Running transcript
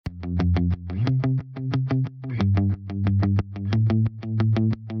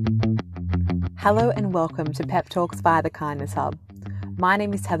Hello and welcome to Pep Talks via the Kindness Hub. My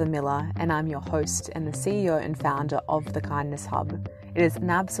name is Heather Miller and I'm your host and the CEO and founder of the Kindness Hub. It is an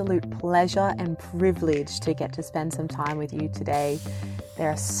absolute pleasure and privilege to get to spend some time with you today.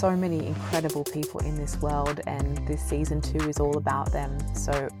 There are so many incredible people in this world and this season 2 is all about them.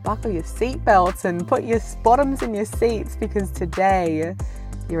 So buckle your seatbelts and put your bottoms in your seats because today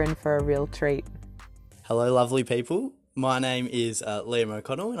you're in for a real treat. Hello, lovely people. My name is Liam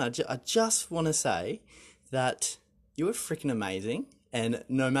O'Connell, and I just want to say that you are freaking amazing, and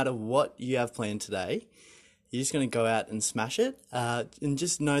no matter what you have planned today, you're just going to go out and smash it, and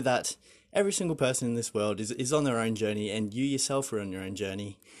just know that every single person in this world is on their own journey, and you yourself are on your own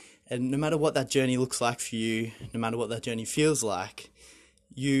journey, and no matter what that journey looks like for you, no matter what that journey feels like,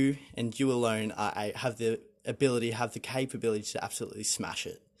 you and you alone have the ability, have the capability to absolutely smash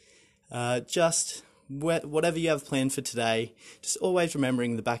it. Whatever you have planned for today, just always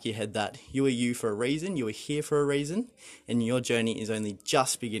remembering in the back of your head that you are you for a reason, you are here for a reason, and your journey is only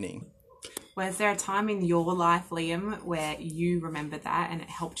just beginning. Was there a time in your life, Liam, where you remembered that and it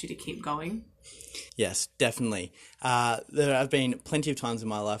helped you to keep going? Yes, definitely. There have been plenty of times in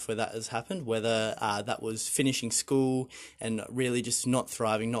my life where that has happened, whether that was finishing school and really just not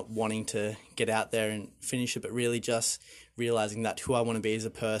thriving, not wanting to get out there and finish it, but really just realising that who I want to be as a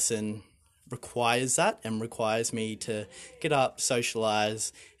person requires that and requires me to get up,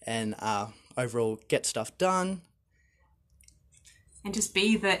 socialise, and overall get stuff done. And just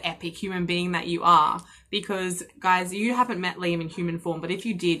be the epic human being that you are. Because, guys, you haven't met Liam in human form, but if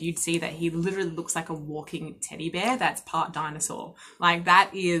you did, you'd see that he literally looks like a walking teddy bear that's part dinosaur. Like,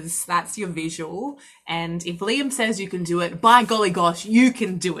 that's your visual. And if Liam says you can do it, by golly gosh, you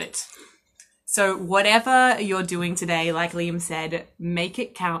can do it. So whatever you're doing today, like Liam said, make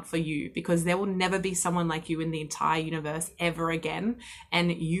it count for you because there will never be someone like you in the entire universe ever again.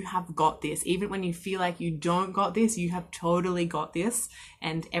 And you have got this. Even when you feel like you don't got this, you have totally got this.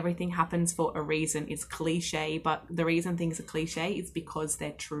 And everything happens for a reason. It's cliche, but the reason things are cliche is because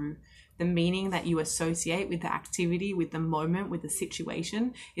they're true. The meaning that you associate with the activity, with the moment, with the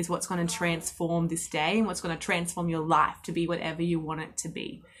situation is what's going to transform this day and what's going to transform your life to be whatever you want it to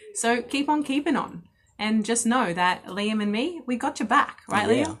be. So keep on keeping on and just know that Liam and me, we got your back. Right,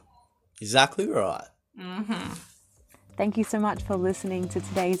 Liam? Exactly right. Mm-hmm. Thank you so much for listening to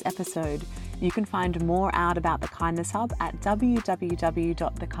today's episode. You can find more out about the Kindness Hub at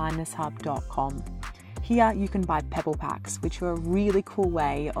www.thekindnesshub.com. Here you can buy Pebble Packs, which are a really cool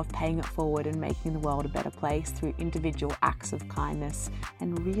way of paying it forward and making the world a better place through individual acts of kindness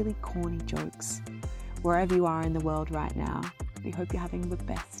and really corny jokes. Wherever you are in the world right now, we hope you're having the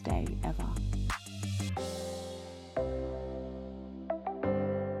best day ever.